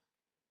fast.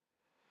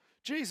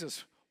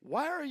 Jesus,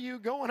 why are you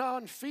going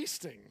on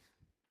feasting?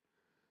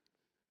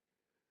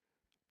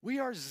 We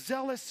are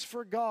zealous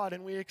for God,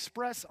 and we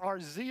express our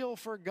zeal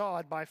for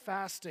God by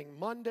fasting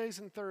Mondays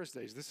and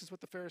Thursdays. This is what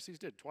the Pharisees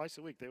did. Twice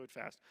a week they would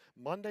fast.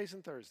 Mondays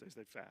and Thursdays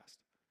they'd fast.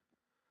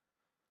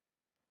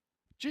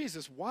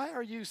 Jesus, why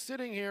are you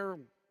sitting here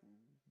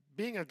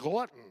being a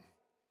glutton,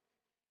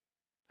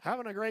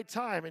 having a great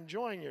time,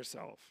 enjoying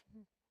yourself?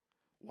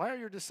 Why are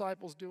your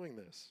disciples doing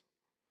this?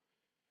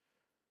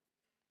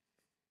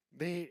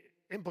 The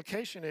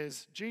implication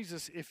is,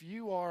 Jesus, if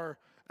you are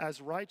as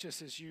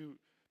righteous as you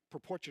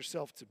purport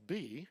yourself to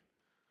be,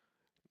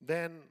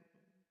 then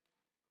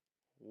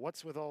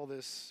what's with all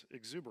this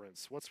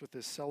exuberance? What's with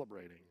this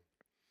celebrating?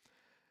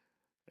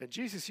 And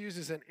Jesus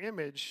uses an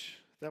image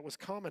that was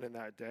common in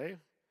that day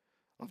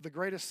of the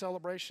greatest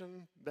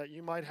celebration that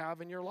you might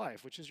have in your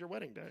life, which is your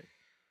wedding day.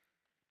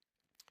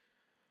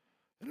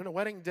 And on a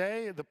wedding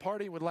day, the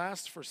party would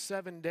last for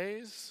 7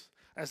 days.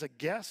 As a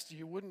guest,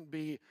 you wouldn't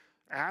be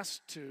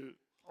asked to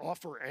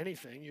offer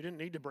anything. You didn't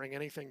need to bring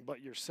anything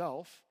but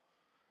yourself.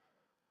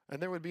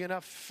 And there would be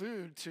enough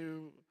food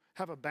to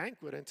have a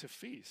banquet and to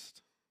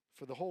feast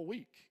for the whole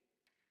week.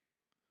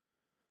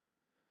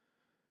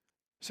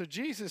 So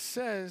Jesus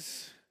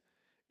says,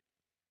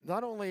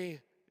 not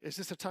only is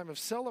this a time of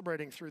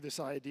celebrating through this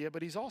idea,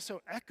 but he's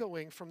also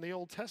echoing from the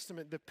Old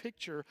Testament the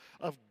picture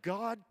of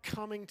God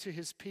coming to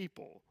his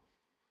people,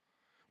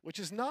 which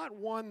is not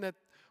one that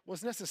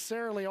was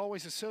necessarily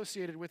always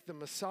associated with the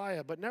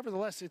Messiah, but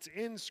nevertheless it's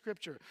in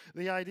Scripture.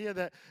 The idea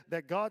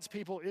that God's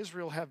people,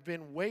 Israel, have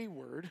been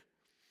wayward,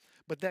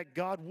 but that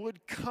God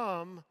would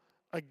come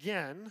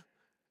again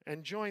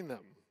and join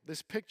them.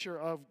 This picture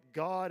of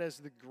God as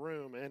the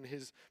groom and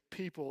his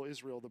people,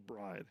 Israel, the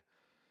bride.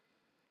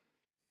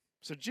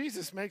 So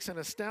Jesus makes an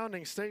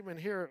astounding statement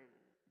here,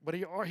 but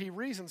he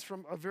reasons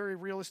from a very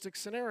realistic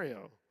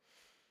scenario.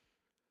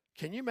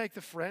 Can you make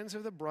the friends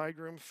of the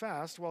bridegroom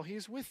fast while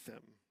he's with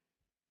them?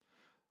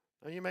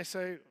 Now you may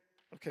say,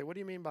 okay, what do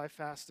you mean by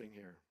fasting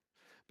here?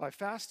 By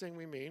fasting,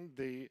 we mean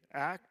the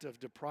act of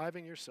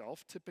depriving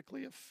yourself,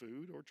 typically of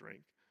food or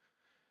drink,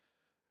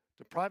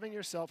 depriving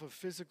yourself of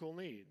physical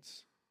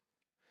needs.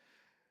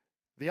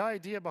 The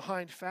idea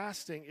behind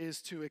fasting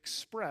is to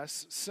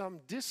express some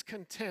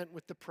discontent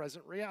with the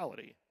present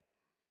reality.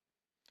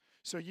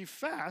 So you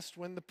fast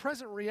when the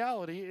present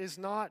reality is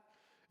not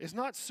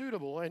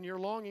suitable and you're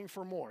longing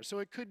for more. So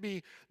it could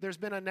be there's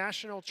been a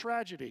national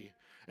tragedy.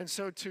 And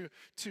so to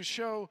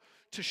show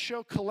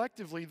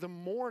collectively the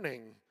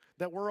mourning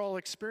that we're all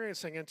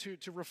experiencing and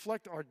to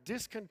reflect our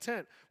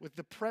discontent with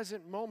the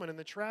present moment and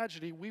the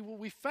tragedy,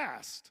 we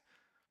fast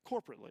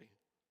corporately.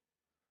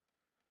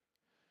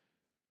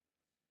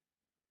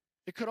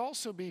 It could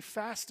also be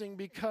fasting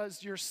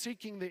because you're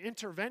seeking the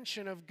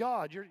intervention of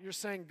God. You're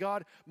saying,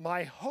 God,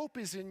 my hope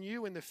is in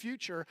you in the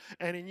future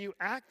and in you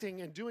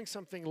acting and doing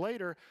something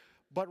later,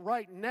 but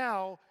right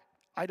now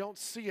I don't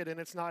see it and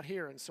it's not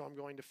here, and so I'm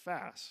going to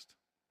fast.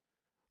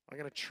 I'm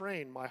going to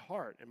train my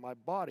heart and my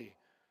body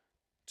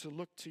to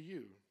look to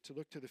you, to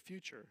look to the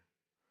future.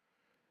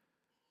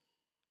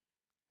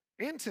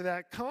 Into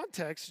that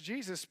context,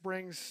 Jesus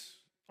brings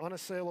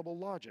unassailable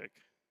logic.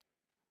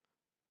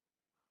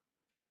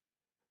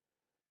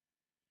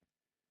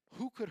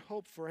 Who could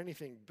hope for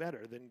anything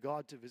better than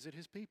God to visit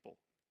his people?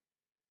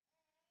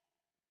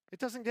 It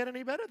doesn't get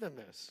any better than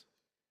this.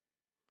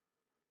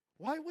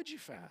 Why would you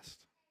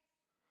fast?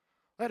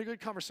 I had a good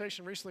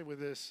conversation recently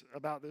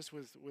about this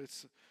with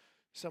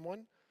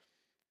someone,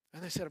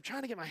 and they said, I'm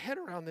trying to get my head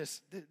around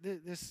this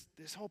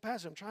whole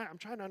passage. I'm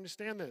trying to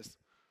understand this.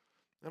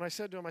 And I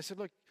said to him,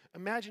 look,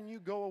 imagine you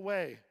go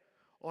away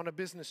on a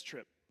business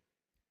trip,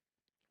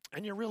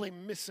 and you're really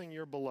missing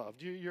your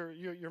beloved.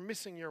 You're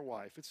missing your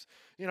wife.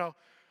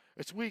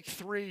 It's week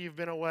 3, you've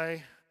been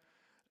away,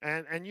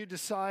 and you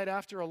decide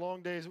after a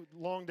long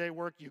day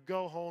work, you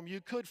go home.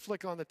 You could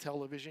flick on the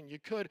television. You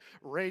could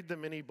raid the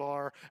mini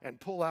bar and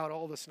pull out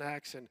all the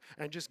snacks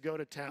and just go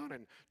to town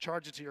and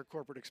charge it to your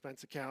corporate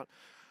expense account.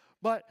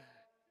 But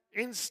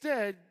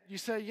instead, you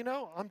say,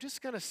 I'm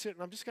just going to sit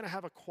and I'm just going to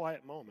have a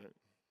quiet moment.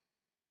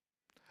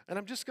 And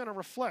I'm just going to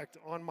reflect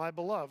on my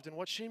beloved and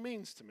what she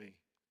means to me.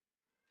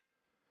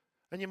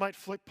 And you might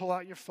pull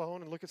out your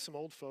phone and look at some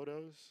old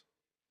photos.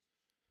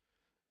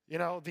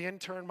 The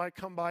intern might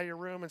come by your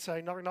room and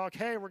say, knock, knock,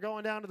 hey, we're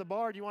going down to the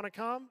bar. Do you want to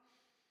come?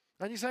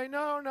 And you say,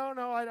 no,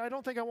 I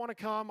don't think I want to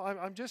come.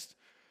 I'm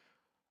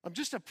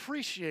just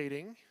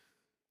appreciating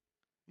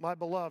my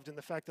beloved and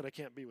the fact that I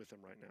can't be with him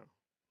right now.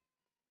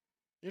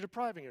 You're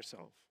depriving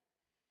yourself.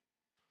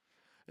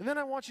 And then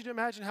I want you to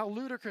imagine how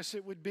ludicrous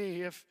it would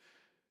be if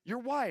your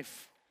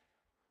wife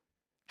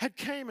had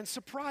came and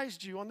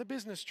surprised you on the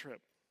business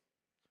trip.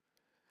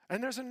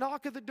 And there's a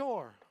knock at the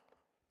door.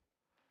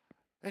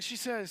 And she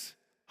says,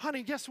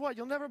 honey, guess what?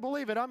 You'll never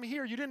believe it. I'm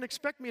here. You didn't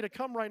expect me to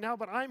come right now,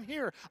 but I'm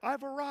here.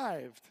 I've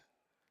arrived.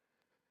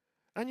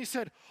 And you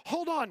said,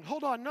 hold on.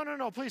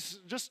 No,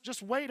 please,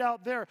 just wait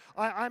out there.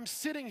 I'm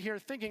sitting here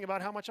thinking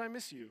about how much I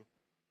miss you.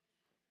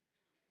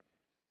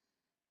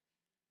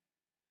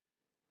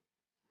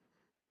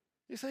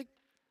 He's like,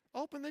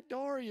 open the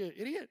door, you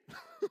idiot.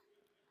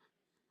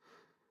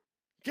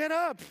 Get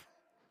up.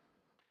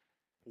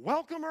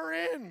 Welcome her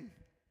in.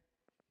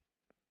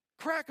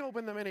 Crack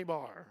open the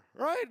minibar,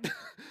 right?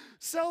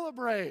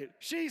 Celebrate.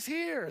 She's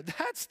here.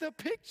 That's the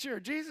picture.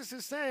 Jesus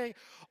is saying,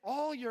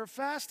 all your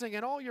fasting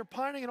and all your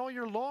pining and all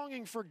your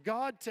longing for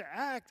God to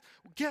act,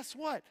 guess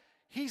what?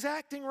 He's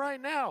acting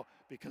right now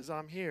because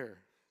I'm here.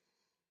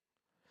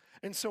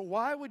 And so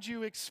why would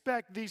you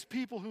expect these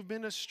people who've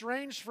been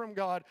estranged from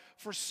God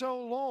for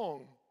so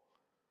long,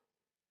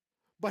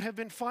 but have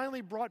been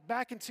finally brought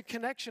back into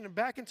connection and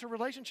back into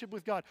relationship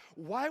with God,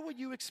 why would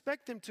you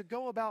expect them to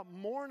go about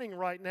mourning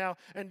right now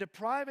and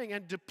depriving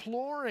and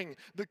deploring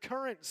the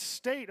current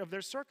state of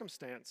their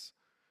circumstance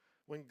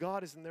when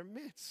God is in their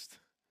midst?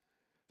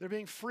 They're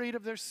being freed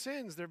of their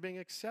sins. They're being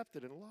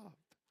accepted and loved.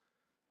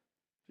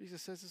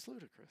 Jesus says it's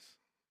ludicrous.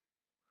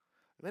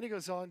 And then he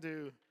goes on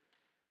to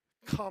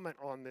comment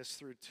on this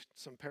through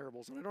some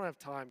parables. And I don't have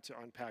time to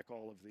unpack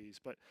all of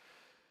these, but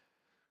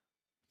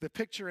the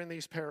picture in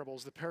these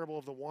parables, the parable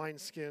of the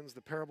wineskins,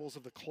 the parables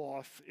of the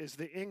cloth, is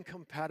the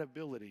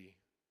incompatibility.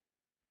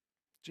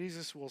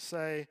 Jesus will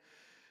say,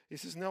 he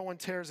says, no one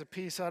tears a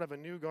piece out of a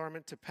new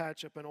garment to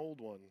patch up an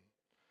old one.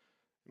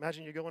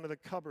 Imagine you go into the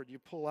cupboard, you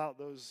pull out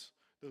those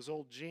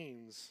old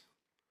jeans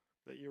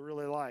that you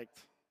really liked,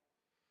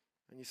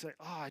 and you say,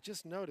 I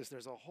just noticed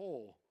there's a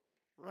hole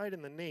right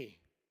in the knee.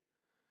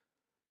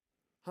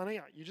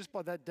 Honey, you just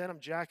bought that denim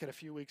jacket a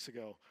few weeks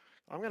ago.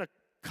 I'm going to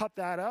cut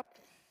that up,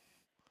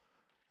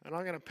 and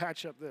I'm going to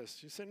patch up this.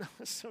 You say, no,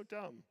 that's so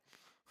dumb.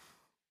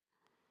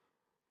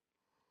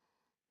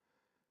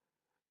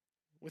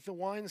 With the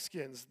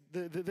wineskins,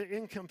 the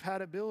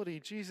incompatibility,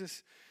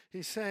 Jesus,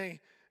 he's saying,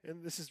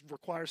 and this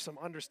requires some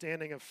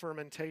understanding of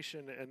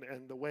fermentation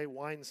and the way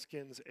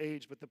wineskins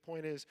age, but the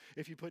point is,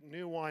 if you put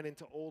new wine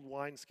into old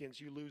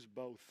wineskins, you lose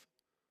both.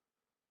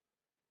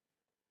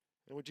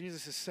 And what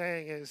Jesus is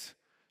saying is,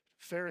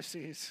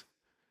 Pharisees,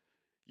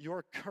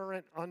 your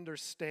current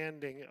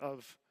understanding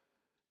of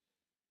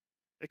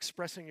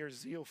expressing your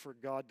zeal for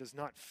God does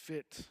not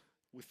fit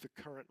with the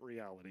current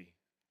reality.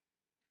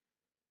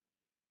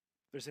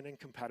 There's an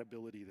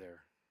incompatibility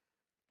there.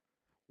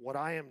 What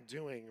I am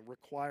doing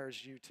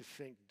requires you to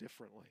think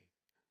differently.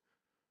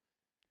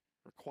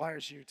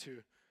 Requires you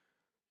to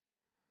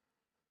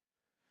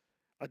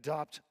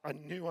adopt a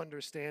new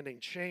understanding,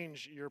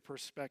 change your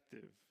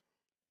perspective.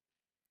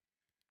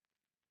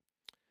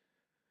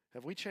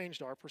 Have we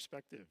changed our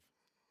perspective?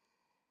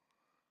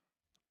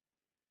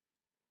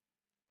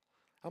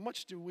 How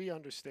much do we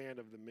understand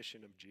of the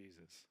mission of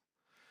Jesus?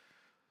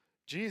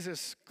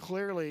 Jesus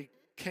clearly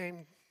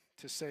came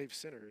to save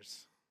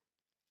sinners.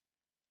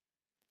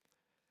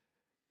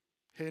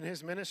 In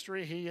his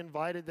ministry, he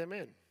invited them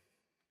in.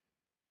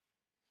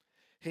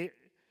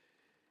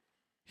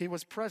 He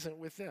was present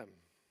with them.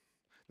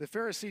 The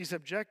Pharisees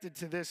objected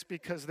to this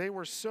because they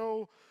were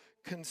so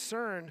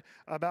concerned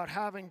about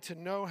having to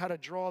know how to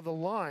draw the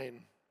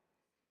line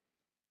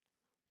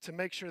to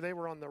make sure they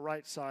were on the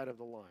right side of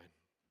the line.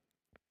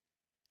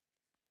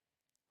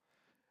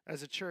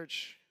 As a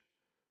church,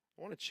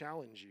 I want to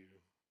challenge you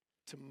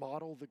to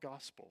model the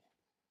gospel.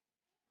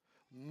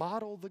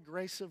 Model the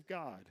grace of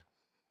God.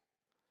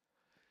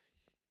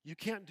 You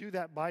can't do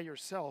that by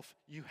yourself.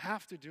 You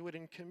have to do it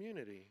in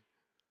community.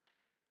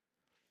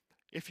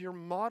 If you're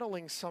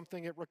modeling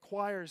something, it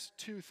requires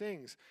two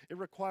things. It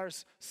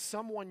requires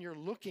someone you're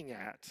looking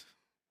at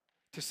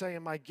to say,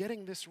 am I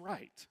getting this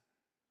right?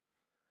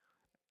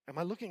 Am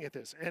I looking at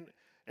this? And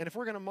if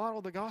we're going to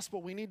model the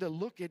gospel, we need to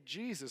look at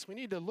Jesus. We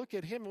need to look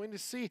at him. We need to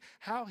see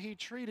how he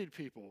treated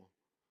people,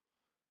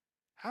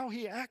 how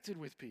he acted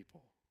with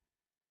people.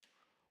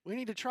 We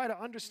need to try to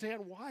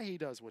understand why he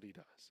does what he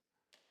does.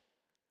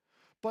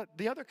 But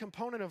the other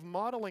component of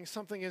modeling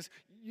something is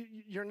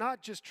you're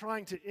not just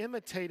trying to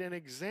imitate an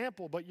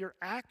example, but you're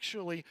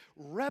actually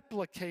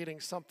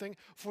replicating something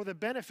for the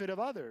benefit of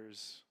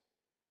others.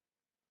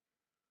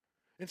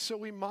 And so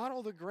we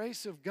model the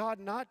grace of God,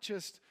 not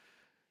just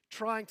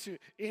trying to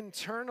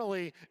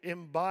internally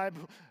imbibe,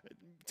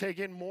 take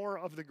in more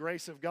of the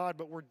grace of God,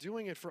 but we're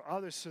doing it for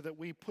others so that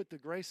we put the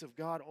grace of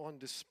God on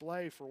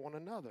display for one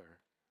another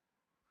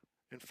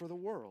and for the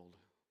world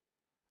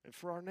and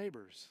for our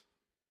neighbors.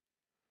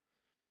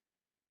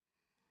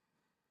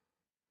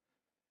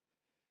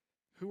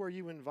 Who are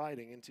you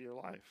inviting into your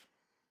life?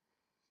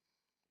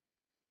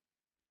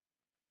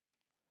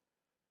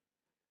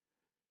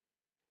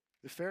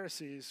 The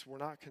Pharisees were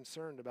not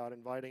concerned about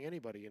inviting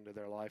anybody into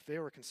their life. They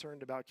were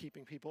concerned about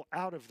keeping people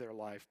out of their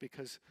life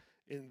because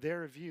in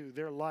their view,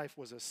 their life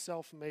was a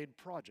self-made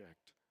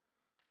project.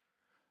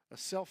 A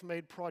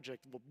self-made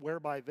project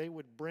whereby they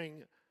would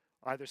bring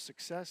either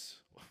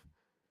success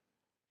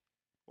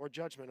or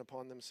judgment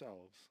upon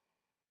themselves.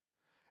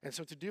 And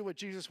so to do what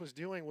Jesus was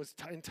doing was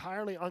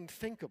entirely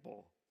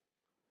unthinkable.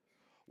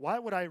 Why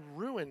would I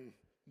ruin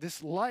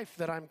this life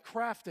that I'm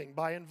crafting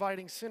by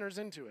inviting sinners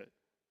into it?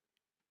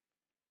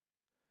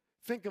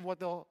 Think of what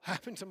will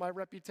happen to my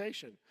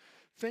reputation.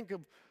 Think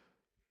of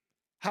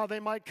how they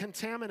might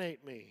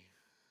contaminate me.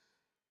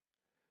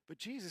 But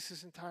Jesus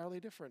is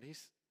entirely different.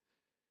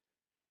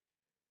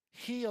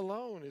 He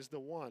alone is the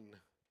one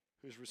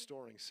who's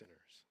restoring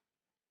sinners.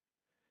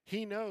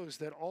 He knows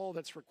that all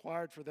that's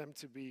required for them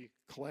to be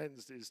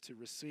cleansed is to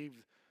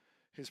receive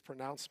his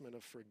pronouncement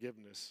of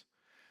forgiveness.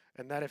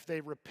 And that if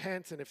they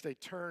repent and if they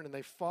turn and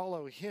they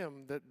follow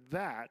him,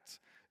 that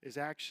is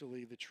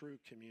actually the true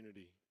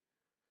community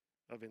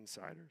of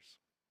insiders.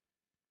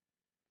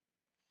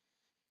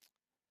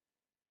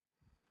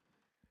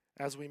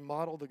 As we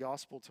model the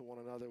gospel to one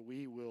another,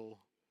 we will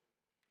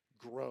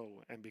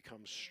grow and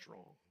become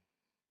strong.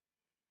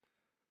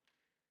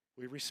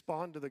 We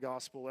respond to the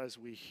gospel as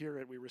we hear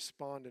it. We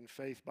respond in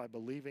faith by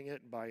believing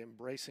it, by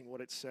embracing what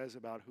it says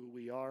about who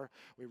we are.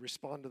 We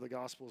respond to the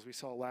gospel, as we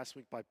saw last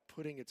week, by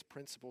putting its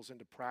principles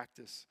into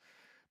practice,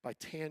 by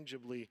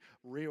tangibly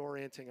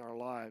reorienting our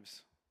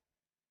lives.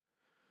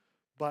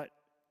 But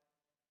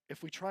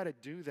if we try to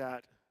do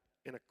that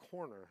in a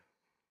corner,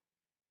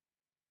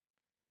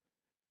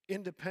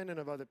 independent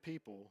of other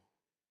people,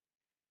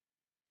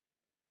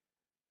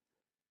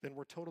 then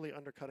we're totally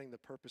undercutting the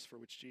purpose for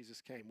which Jesus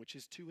came, which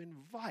is to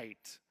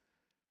invite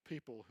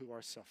people who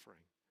are suffering,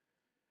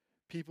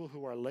 people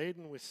who are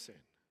laden with sin.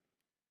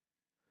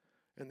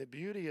 And the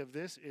beauty of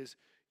this is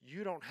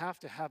you don't have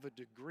to have a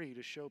degree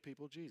to show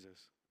people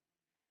Jesus.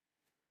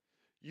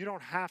 You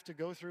don't have to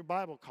go through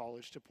Bible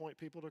college to point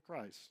people to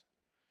Christ.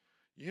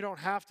 You don't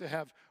have to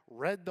have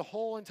read the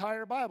whole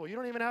entire Bible. You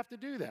don't even have to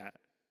do that.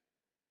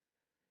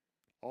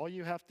 All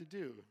you have to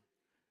do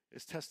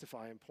is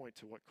testify and point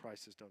to what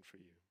Christ has done for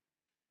you.